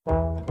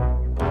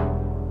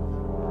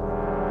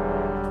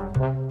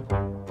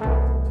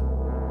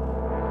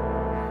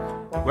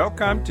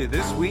Welcome to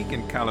This Week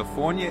in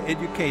California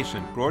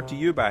Education, brought to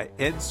you by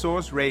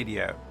EdSource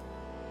Radio.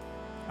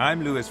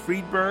 I'm Louis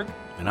Friedberg.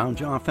 And I'm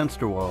John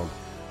Fensterwald.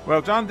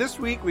 Well, John, this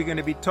week we're going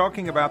to be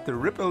talking about the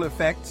ripple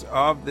effects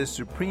of the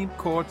Supreme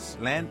Court's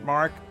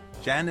landmark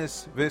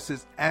Janus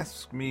versus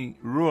AFSCME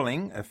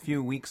ruling a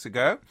few weeks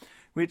ago,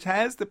 which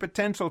has the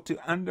potential to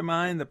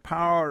undermine the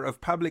power of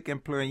public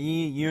employee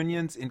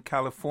unions in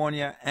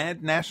California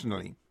and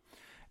nationally.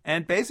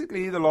 And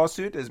basically, the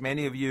lawsuit, as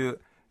many of you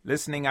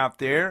listening out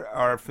there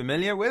are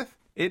familiar with,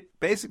 it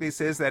basically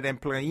says that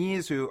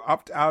employees who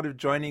opt out of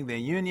joining their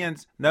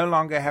unions no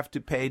longer have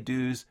to pay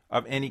dues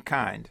of any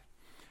kind.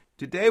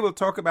 Today we'll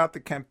talk about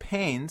the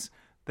campaigns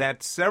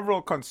that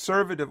several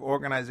conservative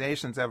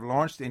organizations have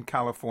launched in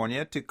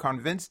California to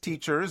convince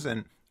teachers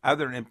and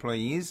other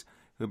employees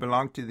who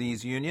belong to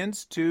these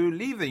unions to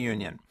leave the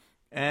union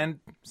and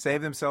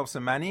save themselves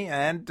some money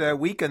and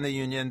weaken the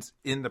unions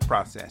in the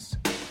process.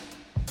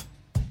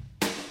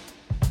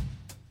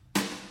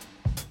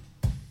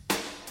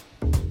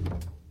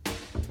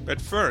 But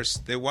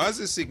first, there was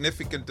a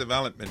significant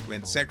development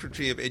when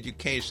Secretary of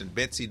Education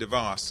Betsy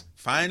DeVos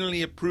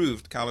finally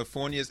approved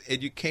California's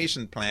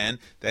education plan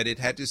that it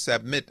had to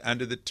submit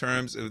under the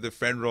terms of the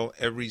federal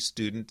Every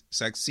Student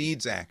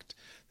Succeeds Act.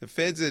 The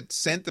feds had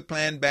sent the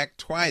plan back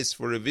twice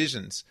for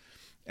revisions,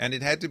 and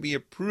it had to be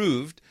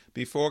approved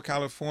before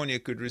California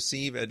could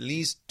receive at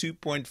least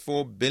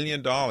 $2.4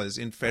 billion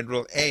in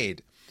federal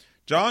aid.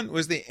 John,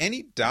 was there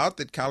any doubt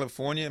that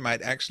California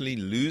might actually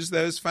lose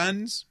those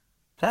funds?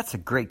 That's a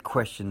great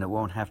question that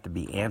won't have to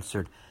be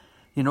answered.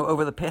 You know,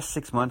 over the past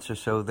 6 months or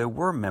so, there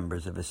were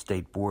members of the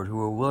state board who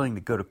were willing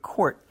to go to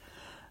court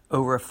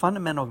over a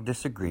fundamental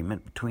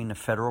disagreement between the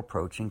federal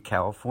approach and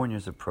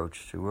California's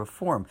approach to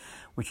reform,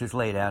 which is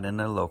laid out in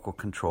the local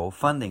control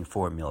funding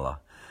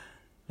formula.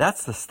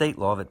 That's the state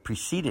law that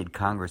preceded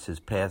Congress's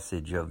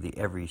passage of the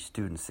Every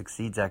Student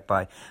Succeeds Act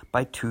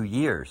by 2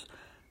 years.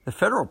 The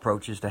federal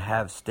approach is to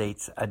have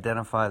states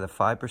identify the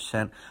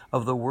 5%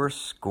 of the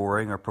worst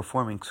scoring or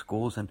performing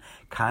schools and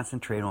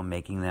concentrate on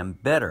making them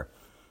better.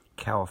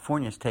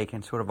 California's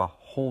taken sort of a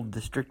whole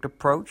district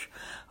approach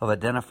of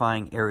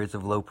identifying areas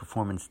of low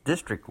performance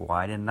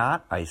district-wide and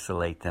not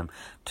isolate them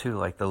to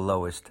like the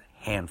lowest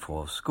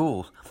handful of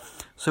schools.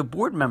 So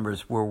board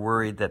members were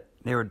worried that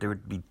there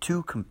would be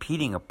two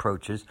competing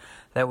approaches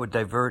that would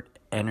divert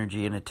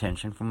energy and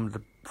attention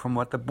from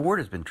what the board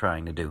has been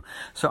trying to do.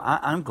 So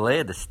I'm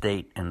glad the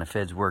state and the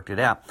feds worked it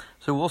out.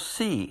 So we'll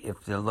see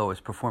if the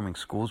lowest performing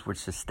schools,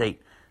 which the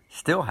state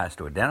still has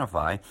to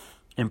identify,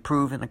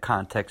 improve in the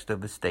context of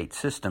the state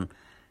system.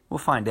 We'll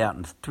find out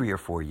in 3 or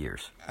 4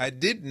 years. I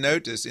did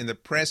notice in the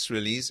press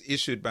release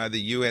issued by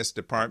the U.S.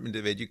 Department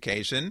of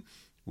Education,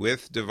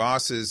 with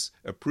DeVos's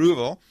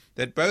approval,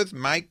 that both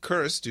Mike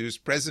Kirst, who's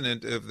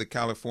president of the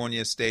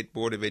California State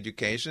Board of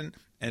Education,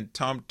 and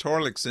Tom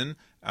Torlakson,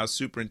 our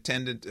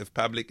superintendent of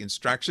public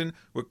instruction,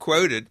 were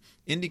quoted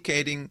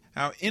indicating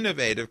how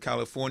innovative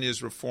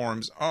California's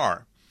reforms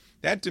are.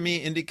 That to me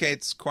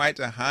indicates quite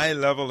a high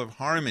level of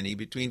harmony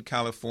between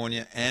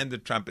California and the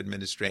Trump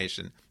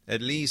administration,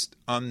 at least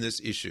on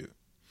this issue.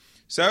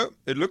 So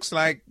it looks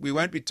like we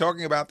won't be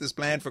talking about this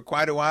plan for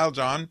quite a while,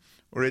 John,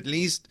 or at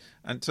least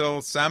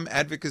until some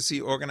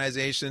advocacy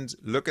organizations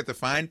look at the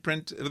fine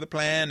print of the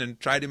plan and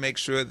try to make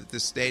sure that the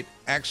state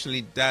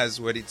actually does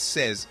what it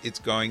says it's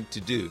going to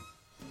do.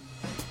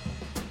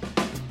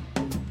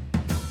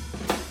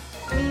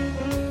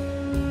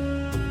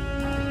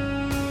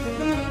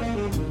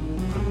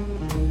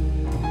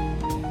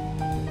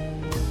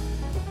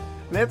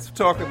 Let's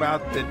talk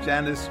about the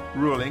Janus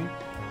ruling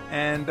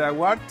and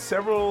what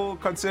several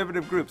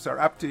conservative groups are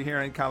up to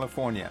here in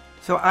California.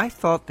 So I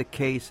thought the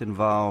case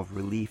involved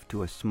relief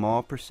to a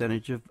small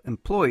percentage of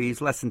employees,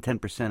 less than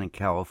 10% in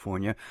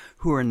California,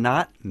 who are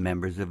not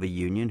members of a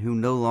union, who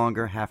no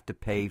longer have to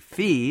pay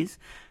fees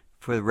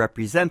to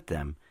represent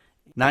them.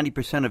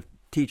 90% of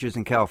teachers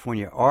in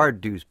California are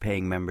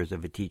dues-paying members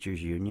of a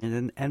teachers'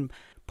 union, and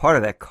part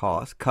of that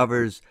cost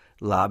covers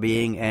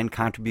lobbying and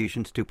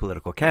contributions to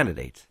political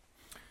candidates.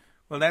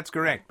 Well, that's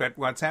correct. But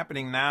what's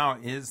happening now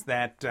is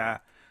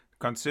that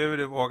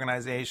conservative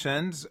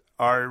organizations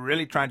are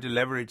really trying to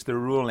leverage the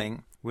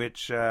ruling,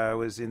 which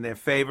was in their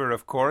favor,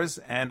 of course,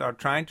 and are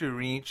trying to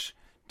reach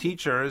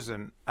teachers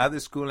and other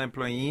school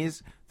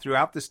employees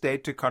throughout the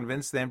state to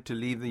convince them to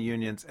leave the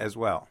unions as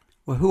well.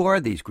 Well, who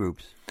are these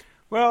groups?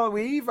 Well,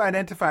 we've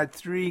identified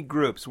 3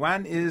 groups.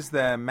 One is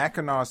the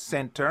Mackinac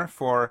Center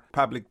for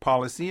Public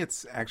Policy.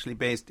 It's actually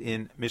based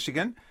in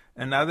Michigan.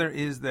 Another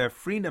is the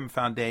Freedom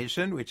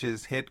Foundation, which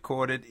is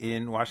headquartered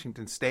in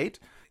Washington State.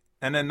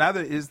 And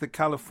another is the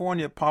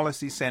California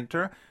Policy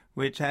Center,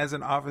 which has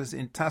an office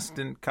in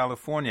Tustin,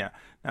 California.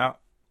 Now,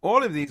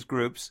 all of these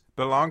groups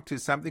belong to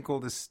something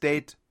called the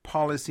State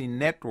Policy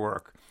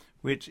Network,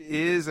 which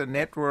is a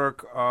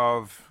network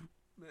of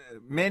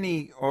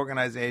many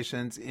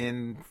organizations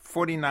in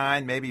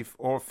 49, maybe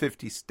all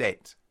 50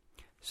 states.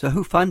 So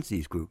who funds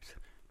these groups?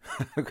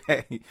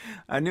 Okay,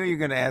 I knew you were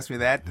going to ask me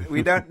that.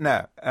 We don't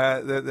know.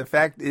 The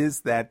fact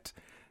is that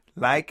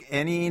like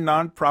any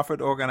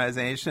non-profit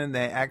organization,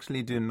 they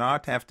actually do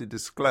not have to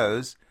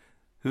disclose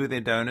who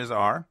their donors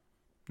are.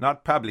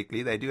 Not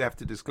publicly. They do have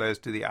to disclose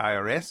to the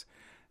IRS.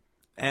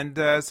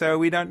 And so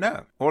we don't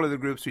know. All of the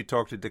groups we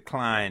talked to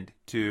declined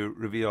to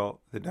reveal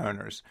the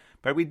donors.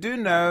 But we do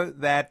know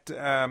that there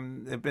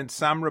have been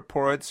some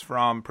reports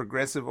from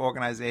progressive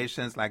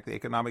organizations like the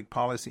Economic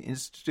Policy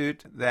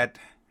Institute that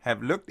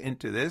have looked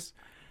into this.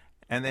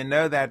 And they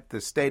know that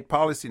the State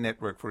Policy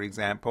Network, for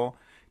example,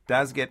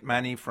 does get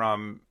money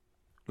from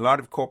a lot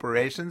of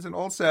corporations and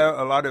also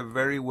a lot of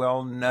very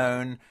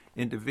well-known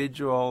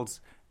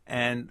individuals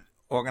and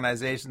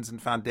organizations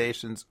and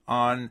foundations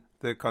on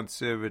the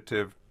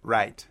conservative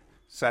right,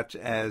 such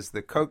as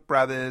the Koch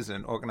brothers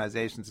and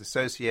organizations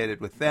associated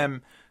with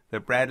them, the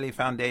Bradley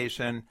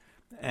Foundation,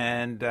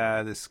 and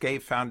the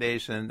Scaife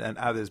Foundation and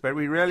others. But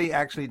we really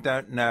actually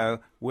don't know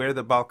where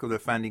the bulk of the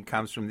funding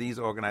comes from these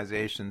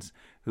organizations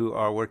who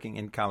are working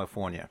in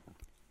California.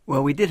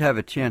 Well, we did have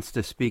a chance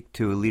to speak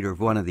to a leader of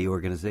one of the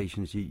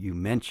organizations you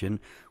mentioned,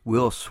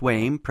 Will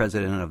Swaim,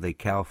 president of the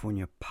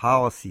California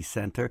Policy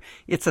Center.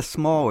 It's a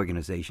small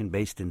organization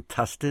based in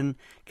Tustin,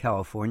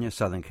 California,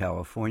 Southern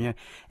California,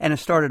 and it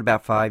started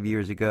about 5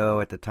 years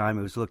ago. At the time,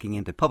 it was looking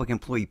into public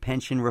employee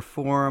pension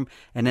reform,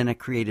 and then it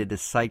created a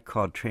site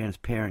called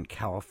Transparent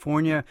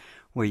California,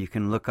 where you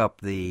can look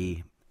up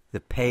the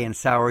pay and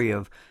salary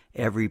of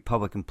every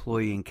public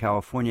employee in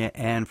California,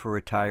 and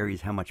for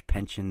retirees, how much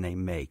pension they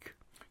make.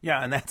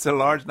 Yeah, and that's a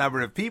large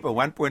number of people,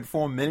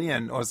 1.4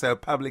 million or so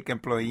public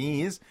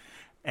employees,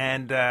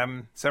 and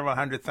several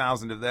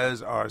 100,000 of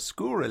those are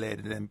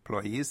school-related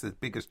employees, the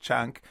biggest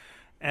chunk.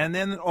 And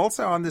then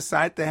also on the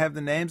site, they have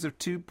the names of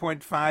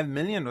 2.5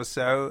 million or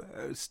so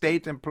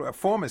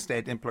former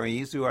state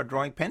employees who are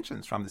drawing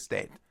pensions from the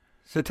state.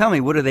 So tell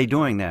me, what are they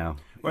doing now?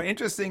 Well,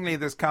 interestingly,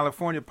 this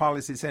California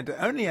Policy Center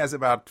only has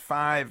about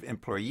 5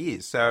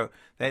 employees, so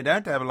they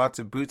don't have lots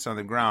of boots on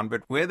the ground.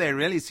 But where they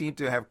really seem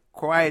to have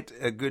quite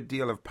a good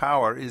deal of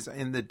power is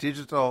in the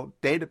digital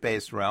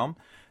database realm.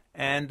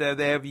 And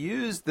they have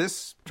used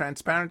this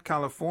Transparent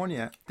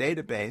California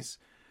database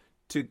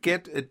to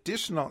get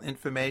additional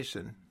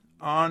information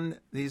on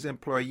these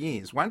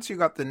employees. Once you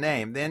got the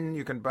name, then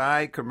you can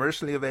buy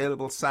commercially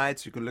available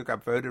sites. You can look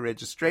up voter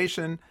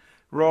registration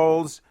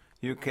rolls.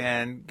 You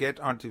can get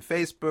onto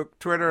Facebook,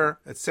 Twitter,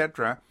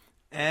 etc.,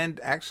 and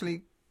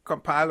actually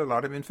compile a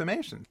lot of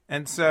information.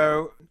 And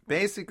so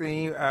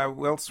basically,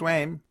 Will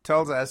Swaim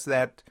tells us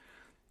that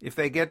if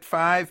they get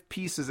 5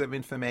 pieces of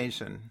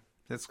information,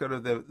 that's sort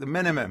of the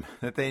minimum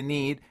that they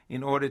need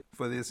in order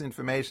for this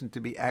information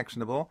to be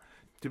actionable,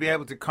 to be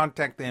able to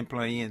contact the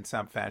employee in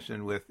some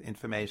fashion with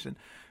information.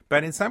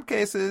 But in some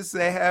cases,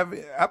 they have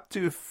up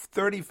to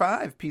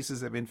 35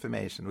 pieces of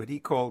information, what he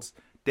calls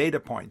data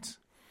points.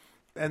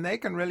 And they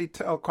can really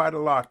tell quite a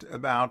lot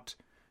about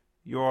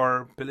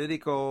your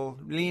political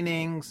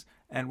leanings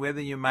and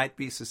whether you might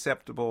be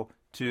susceptible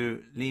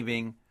to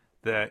leaving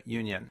the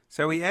union.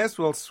 So we asked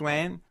Will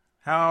Swaim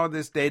how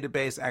this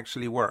database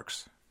actually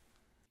works.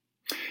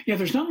 Yeah,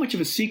 there's not much of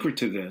a secret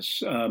to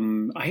this.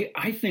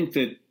 I think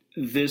that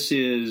this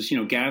is,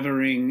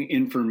 gathering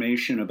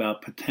information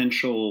about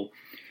potential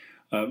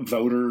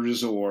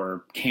voters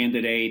or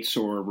candidates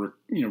or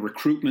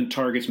recruitment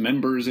targets,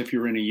 members if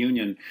you're in a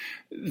union.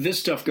 This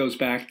stuff goes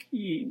back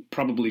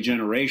probably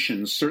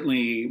generations.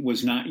 Certainly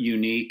was not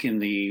unique in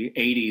the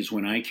 80s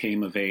when I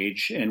came of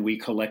age, and we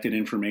collected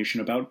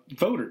information about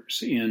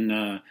voters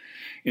in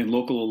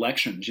local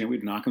elections.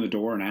 We'd knock on the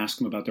door and ask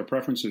them about their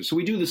preferences. So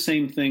we do the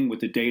same thing with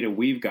the data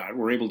we've got.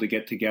 We're able to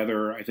get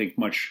together, I think,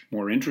 much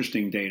more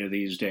interesting data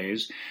these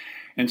days.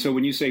 And so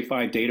when you say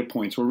 5 data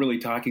points, we're really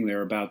talking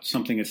there about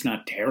something that's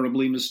not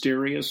terribly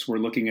mysterious. We're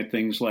looking at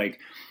things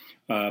like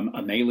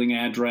a mailing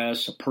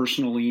address, a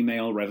personal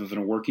email rather than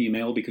a work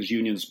email, because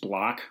unions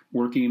block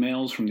work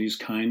emails from these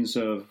kinds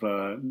of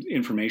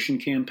information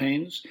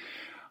campaigns.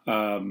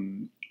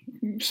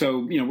 So,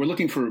 we're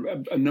looking for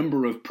a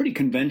number of pretty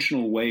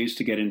conventional ways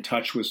to get in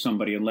touch with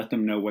somebody and let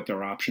them know what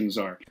their options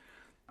are.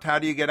 How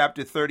do you get up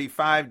to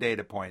 35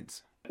 data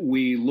points?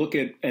 We look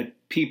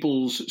at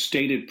people's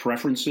stated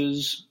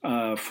preferences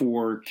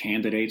for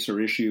candidates or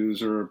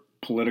issues or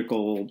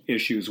political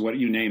issues, what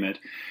you name it,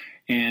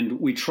 and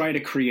we try to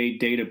create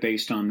data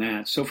based on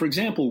that. So, for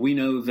example, we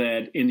know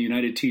that in the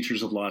United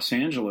Teachers of Los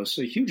Angeles,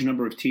 a huge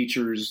number of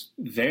teachers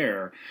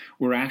there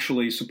were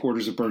actually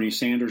supporters of Bernie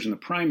Sanders in the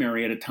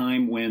primary at a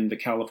time when the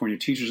California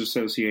Teachers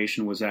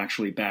Association was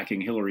actually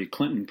backing Hillary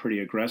Clinton pretty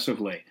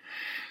aggressively.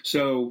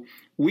 So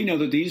we know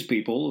that these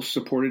people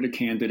supported a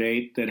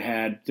candidate that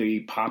had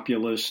the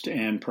populist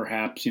and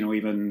perhaps,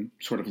 even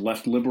sort of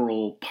left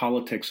liberal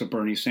politics of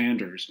Bernie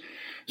Sanders.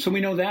 So we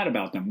know that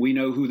about them. We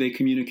know who they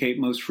communicate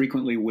most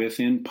frequently with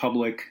in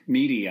public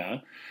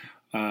media.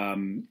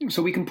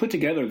 So we can put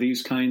together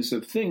these kinds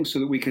of things so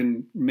that we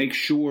can make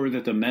sure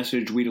that the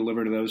message we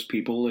deliver to those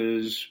people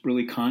is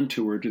really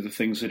contoured to the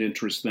things that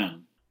interest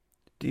them.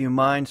 Do you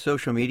mind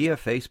social media,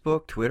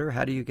 Facebook, Twitter?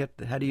 How do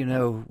you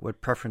know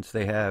what preference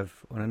they have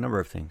on a number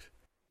of things?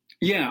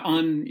 Yeah,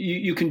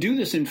 you can do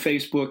this in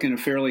Facebook in a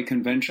fairly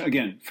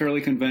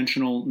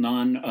conventional,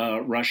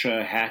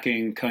 non-Russia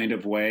hacking kind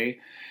of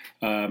way.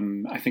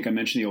 I think I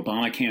mentioned the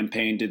Obama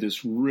campaign did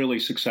this really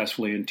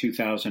successfully in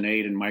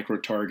 2008 in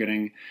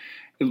micro-targeting.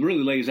 It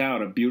really lays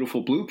out a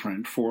beautiful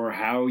blueprint for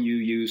how you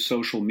use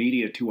social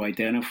media to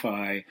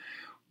identify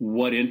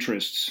what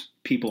interests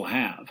people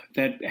have.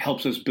 That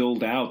helps us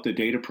build out the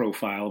data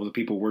profile of the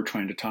people we're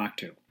trying to talk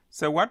to.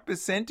 So what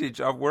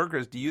percentage of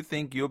workers do you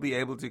think you'll be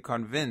able to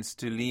convince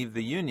to leave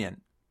the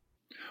union?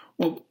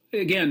 Well,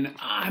 again,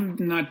 I'm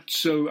not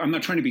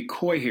trying to be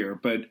coy here,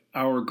 but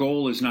our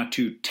goal is not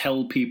to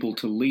tell people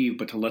to leave,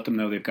 but to let them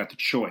know they've got the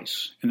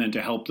choice, and then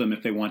to help them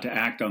if they want to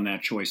act on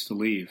that choice to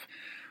leave.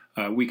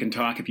 We can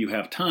talk, if you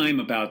have time,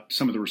 about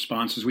some of the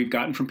responses we've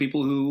gotten from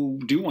people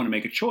who do want to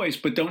make a choice,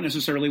 but don't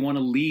necessarily want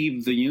to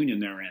leave the union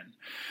they're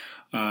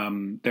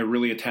in. They're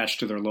really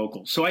attached to their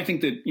local. So I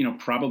think that,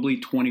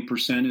 probably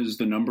 20% is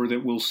the number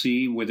that we'll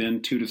see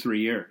within 2 to 3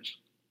 years.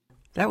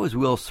 That was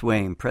Will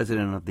Swaim,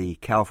 president of the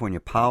California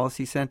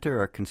Policy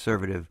Center, a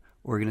conservative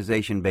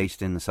organization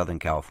based in Southern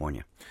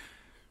California.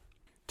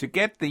 To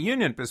get the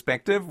union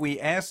perspective, we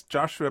asked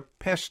Joshua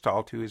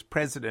Pechtold, who is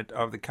president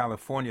of the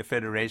California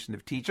Federation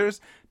of Teachers.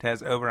 It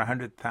has over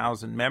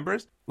 100,000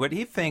 members, what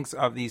he thinks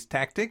of these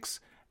tactics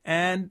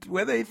and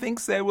whether he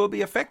thinks they will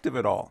be effective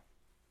at all.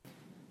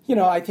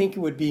 I think it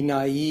would be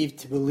naive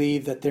to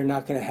believe that they're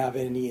not going to have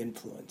any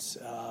influence.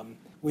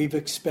 We've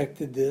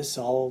expected this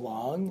all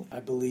along.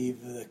 I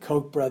believe the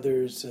Koch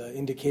brothers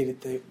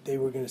indicated they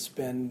were going to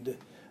spend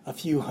a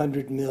few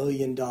 $100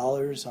 million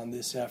on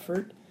this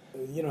effort.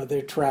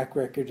 Their track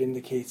record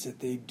indicates that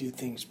they do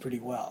things pretty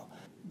well.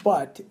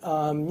 But,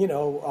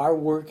 our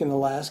work in the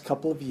last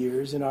couple of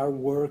years and our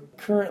work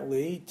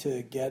currently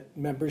to get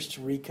members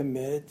to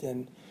recommit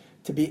and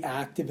to be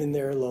active in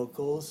their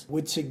locals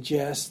would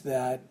suggest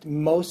that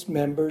most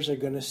members are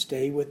going to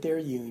stay with their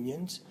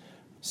unions.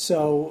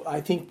 So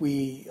I think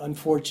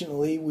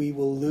unfortunately, we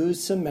will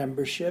lose some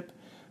membership,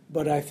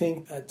 but I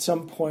think at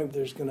some point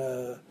there's going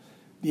to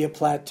be a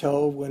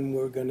plateau when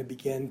we're going to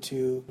begin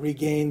to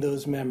regain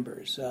those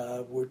members.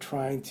 We're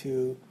trying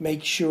to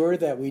make sure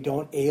that we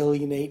don't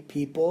alienate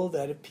people,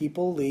 that if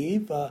people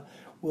leave,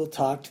 we'll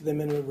talk to them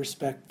in a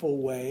respectful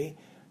way,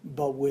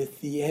 but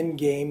with the end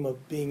game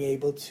of being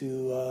able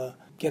to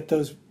get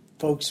those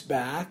folks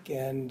back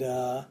and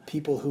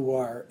people who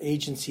are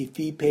agency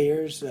fee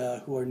payers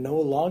who are no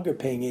longer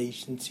paying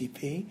agency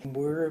fee,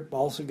 we're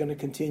also going to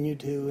continue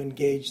to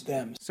engage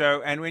them.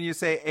 So, and when you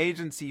say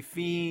agency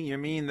fee, you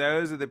mean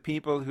those are the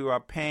people who are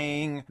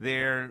paying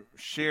their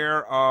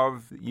share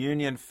of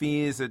union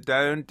fees that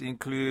don't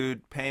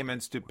include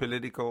payments to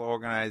political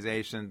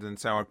organizations and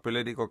so on,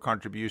 political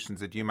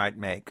contributions that you might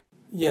make?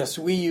 Yes,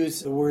 we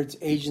use the words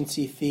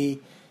agency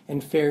fee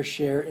and fair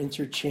share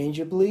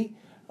interchangeably.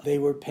 They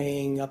were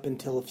paying up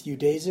until a few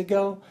days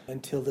ago,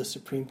 until the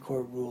Supreme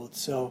Court ruled.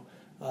 So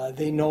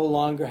they no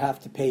longer have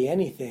to pay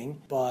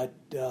anything, but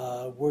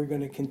we're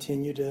going to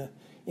continue to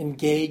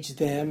engage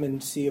them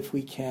and see if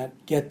we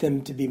can't get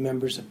them to be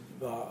members of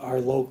our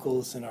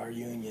locals and our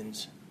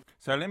unions.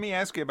 So let me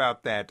ask you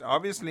about that.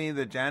 Obviously,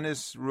 the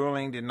Janus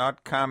ruling did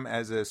not come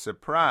as a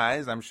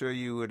surprise. I'm sure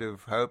you would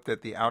have hoped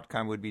that the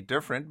outcome would be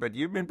different, but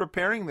you've been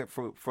preparing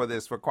for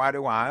this for quite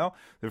a while.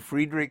 The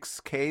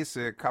Friedrichs case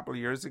a couple of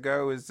years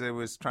ago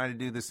was trying to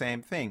do the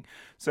same thing.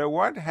 So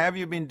what have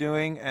you been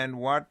doing, and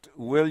what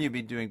will you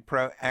be doing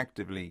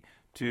proactively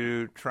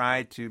to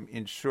try to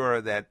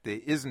ensure that there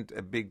isn't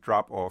a big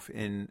drop-off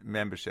in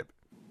membership?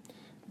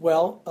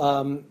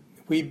 Well,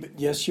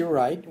 yes, you're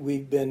right.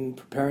 We've been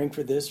preparing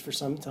for this for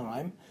some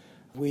time.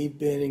 We've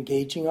been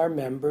engaging our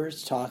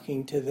members,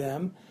 talking to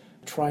them,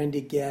 trying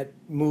to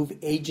move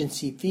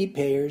agency fee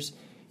payers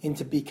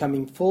into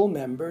becoming full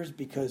members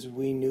because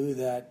we knew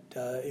that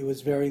it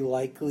was very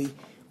likely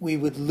we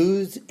would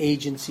lose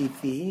agency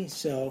fee.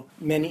 So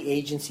many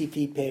agency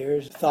fee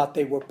payers thought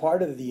they were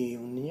part of the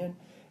union,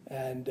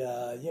 and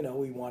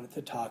we wanted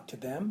to talk to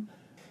them.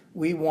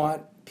 We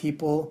want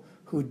people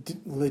who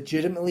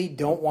legitimately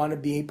don't want to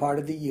be part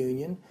of the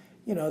union.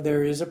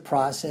 There is a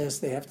process.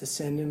 They have to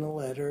send in a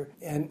letter,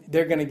 and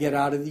they're going to get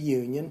out of the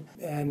union.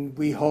 And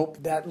we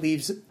hope that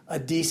leaves a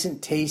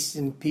decent taste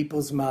in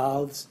people's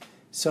mouths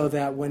so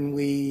that when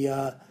we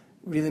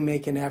really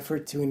make an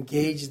effort to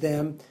engage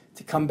them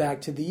to come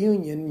back to the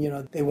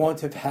union, they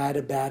won't have had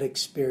a bad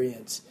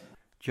experience.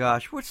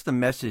 Josh, what's the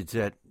message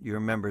that your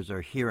members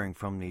are hearing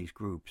from these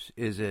groups?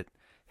 Is it,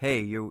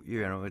 hey,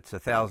 it's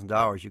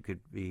 $1,000, you could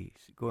be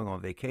going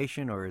on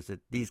vacation, or is it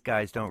these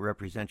guys don't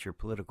represent your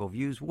political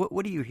views?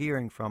 What are you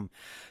hearing from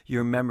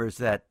your members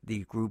that the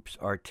groups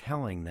are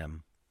telling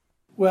them?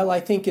 Well, I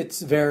think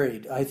it's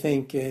varied. I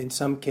think in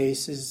some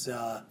cases,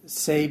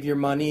 save your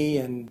money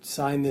and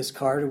sign this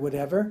card or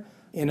whatever.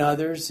 In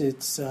others,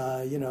 it's,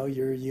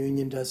 your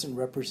union doesn't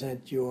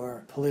represent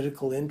your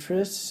political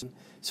interests.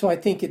 So I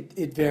think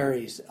it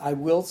varies. I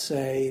will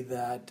say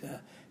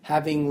that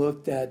having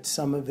looked at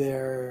some of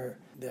their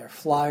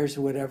flyers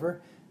or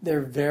whatever,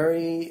 they're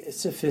very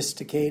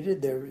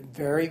sophisticated, they're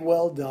very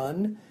well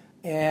done,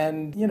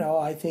 and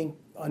I think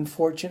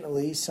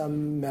unfortunately,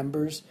 some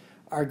members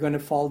are going to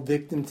fall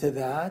victim to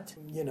that.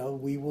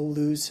 We will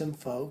lose some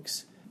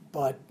folks.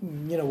 But,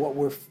 what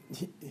we're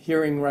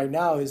hearing right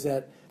now is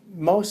that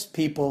most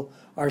people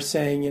are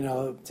saying,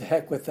 to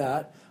heck with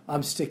that,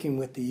 I'm sticking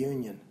with the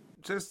union.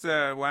 Just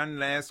one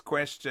last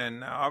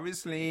question.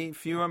 Obviously,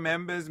 fewer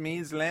members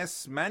means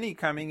less money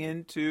coming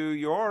into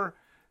your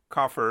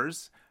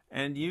coffers,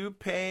 and you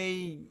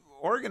pay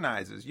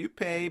organizers, you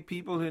pay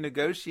people who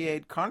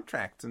negotiate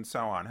contracts and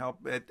so on, help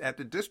at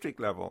the district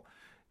level.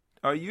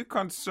 Are you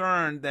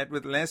concerned that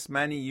with less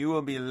money you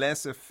will be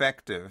less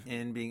effective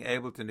in being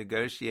able to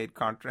negotiate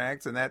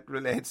contracts, and that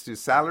relates to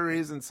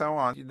salaries and so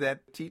on,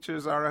 that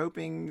teachers are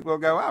hoping will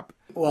go up?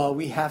 Well,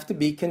 we have to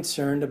be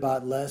concerned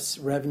about less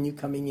revenue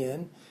coming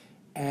in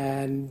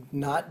and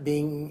not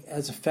being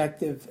as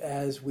effective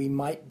as we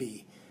might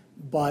be.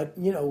 But,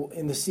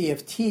 in the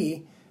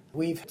CFT,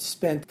 we've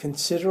spent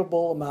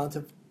considerable amount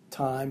of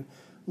time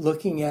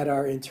looking at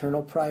our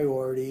internal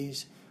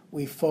priorities.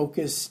 We've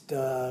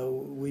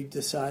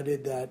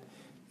decided that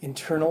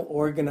internal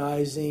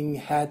organizing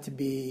had to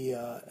be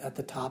at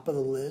the top of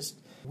the list.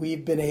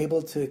 We've been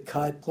able to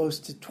cut close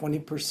to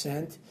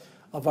 20%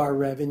 of our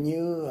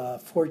revenue.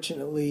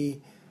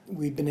 Fortunately,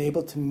 we've been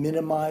able to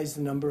minimize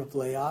the number of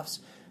layoffs.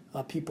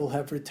 People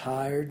have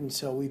retired, and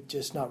so we've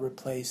just not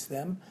replaced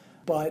them.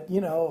 But,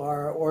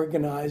 our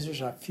organizers,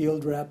 our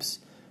field reps,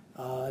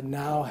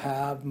 now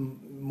have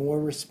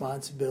more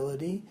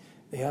responsibility.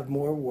 They have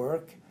more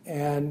work.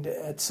 And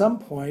at some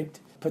point,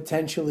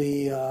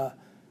 potentially,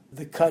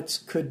 the cuts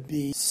could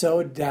be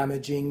so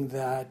damaging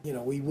that,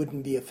 we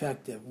wouldn't be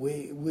effective.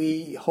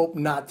 We hope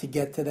not to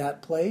get to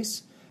that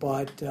place,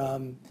 but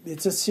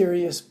it's a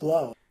serious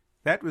blow.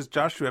 That was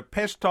Joshua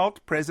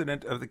Pechtold,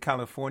 president of the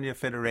California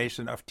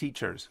Federation of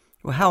Teachers.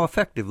 Well, how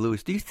effective,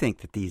 Louis, do you think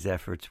that these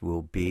efforts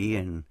will be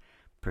in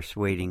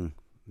persuading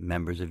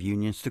members of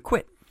unions to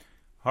quit?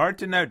 Hard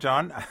to know,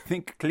 John. I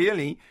think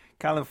clearly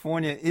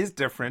California is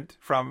different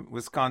from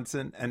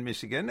Wisconsin and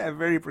Michigan, a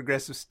very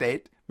progressive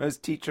state.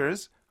 Most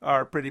teachers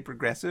are pretty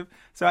progressive.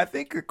 So I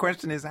think the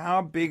question is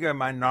how big a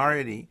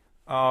minority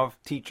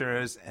of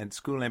teachers and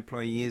school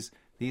employees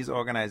these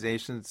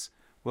organizations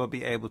will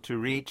be able to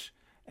reach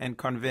and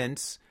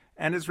convince.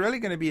 And it's really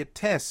going to be a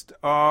test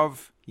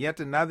of yet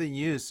another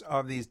use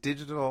of these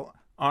digital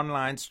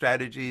online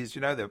strategies.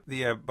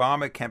 The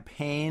Obama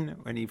campaign,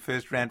 when he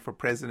first ran for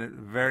president,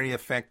 very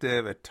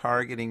effective at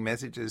targeting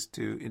messages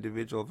to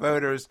individual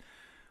voters.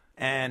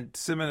 And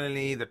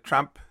similarly, the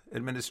Trump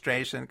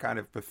administration kind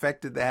of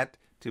perfected that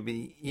to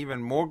be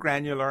even more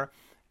granular.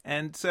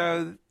 And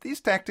so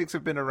these tactics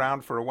have been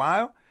around for a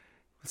while.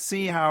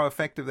 See how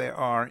effective they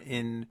are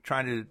in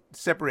trying to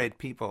separate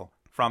people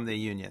from their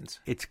unions.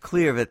 It's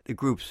clear that the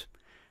groups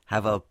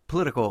have a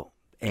political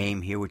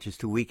aim here, which is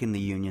to weaken the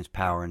union's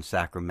power in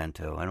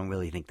Sacramento. I don't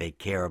really think they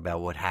care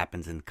about what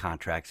happens in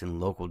contracts in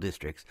local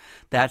districts.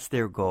 That's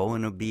their goal,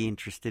 and I'll be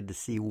interested to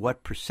see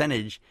what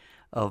percentage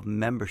of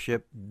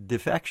membership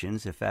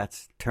defections, if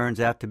that turns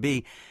out to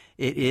be,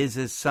 it is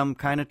as some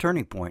kind of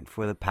turning point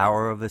for the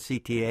power of the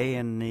CTA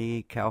and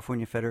the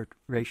California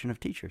Federation of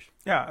Teachers.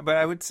 Yeah, but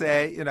I would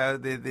say,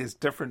 there's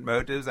different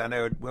motives. I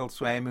know Will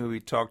Swaim, who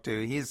we talked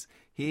to,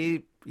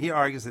 he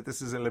argues that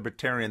this is a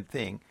libertarian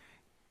thing.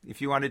 If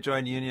you want to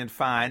join union,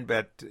 fine,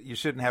 but you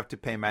shouldn't have to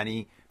pay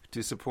money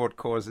to support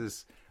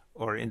causes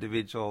or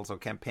individuals or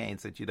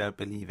campaigns that you don't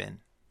believe in.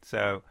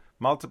 So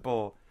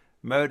multiple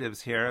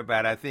motives here,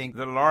 but I think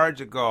the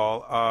larger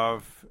goal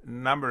of a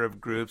number of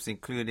groups,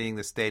 including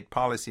the State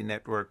Policy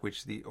Network,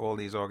 which all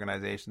these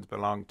organizations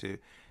belong to,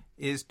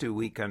 is to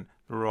weaken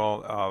the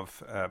role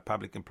of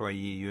public employee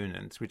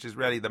unions, which is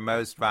really the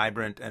most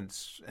vibrant and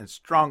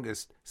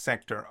strongest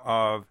sector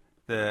of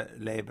the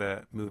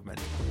labor movement.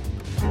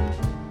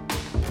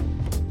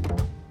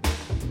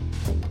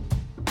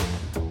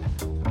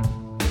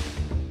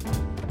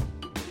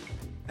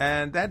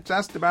 And that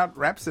just about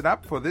wraps it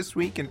up for This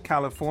Week in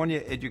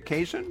California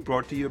Education,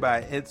 brought to you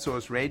by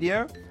EdSource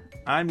Radio.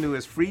 I'm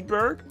Louis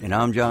Friedberg. And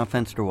I'm John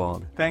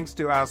Fensterwald. Thanks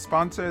to our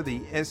sponsor,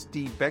 the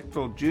S.D.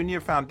 Bechtel Jr.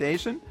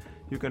 Foundation.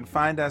 You can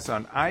find us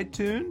on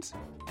iTunes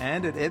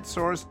and at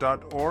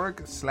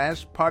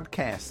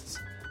edsource.org/podcasts.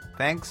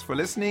 Thanks for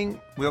listening.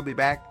 We'll be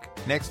back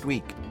next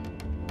week.